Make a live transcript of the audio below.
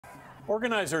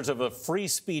Organizers of a free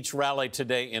speech rally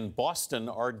today in Boston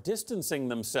are distancing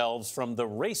themselves from the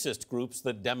racist groups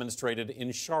that demonstrated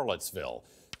in Charlottesville.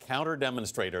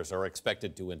 Counter-demonstrators are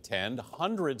expected to attend.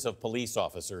 Hundreds of police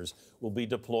officers will be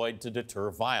deployed to deter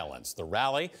violence. The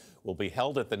rally will be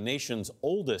held at the nation's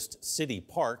oldest city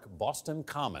park, Boston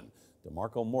Common.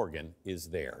 DeMarco Morgan is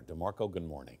there. DeMarco, good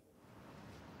morning.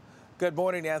 Good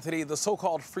morning, Anthony. The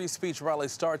so-called free speech rally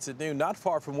starts at noon, not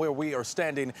far from where we are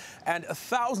standing, and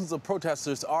thousands of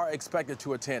protesters are expected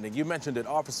to attend. And you mentioned it.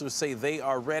 Officers say they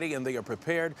are ready and they are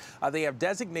prepared. They have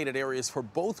designated areas for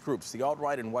both groups. The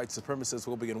alt-right and white supremacists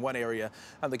will be in one area,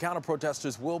 and the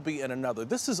counter-protesters will be in another.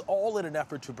 This is all in an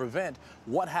effort to prevent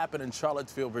what happened in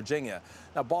Charlottesville, Virginia.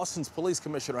 Now, Boston's police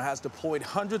commissioner has deployed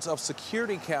hundreds of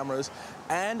security cameras,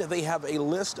 and they have a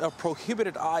list of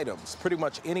prohibited items, pretty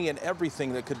much any and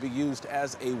everything that could be used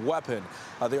as a weapon.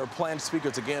 There are planned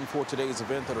speakers again for today's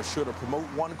event that are sure to promote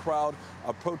one crowd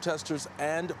of protesters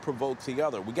and provoke the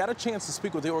other. We got a chance to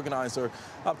speak with the organizer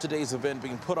of today's event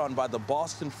being put on by the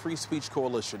Boston Free Speech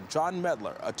Coalition, John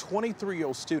Medler, a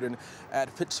 23-year-old student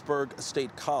at Pittsburgh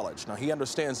State College. Now, he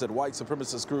understands that white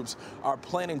supremacist groups are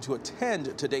planning to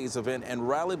attend today's event and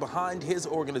rally behind his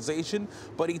organization,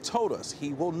 but he told us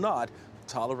he will not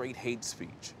tolerate hate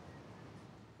speech.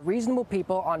 Reasonable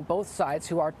people on both sides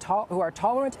who are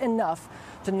tolerant enough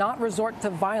to not resort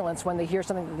to violence when they hear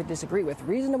something that they disagree with.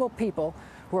 Reasonable people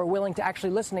who are willing to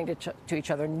actually listening to each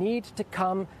other need to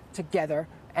come together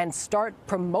and start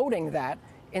promoting that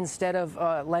instead of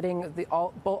letting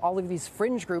all of these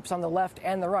fringe groups on the left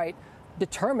and the right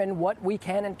determine what we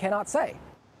can and cannot say.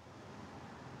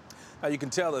 Now, you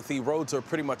can tell that the roads are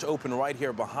pretty much open right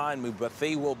here behind me, but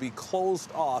they will be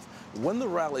closed off when the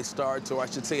rally starts, or I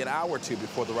should say an hour or two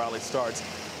before the rally starts,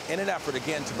 in an effort,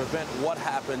 again, to prevent what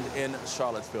happened in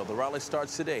Charlottesville. The rally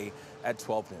starts today at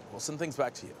 12 noon. We'll send things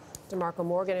back to you. DeMarco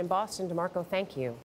Morgan in Boston. DeMarco, thank you.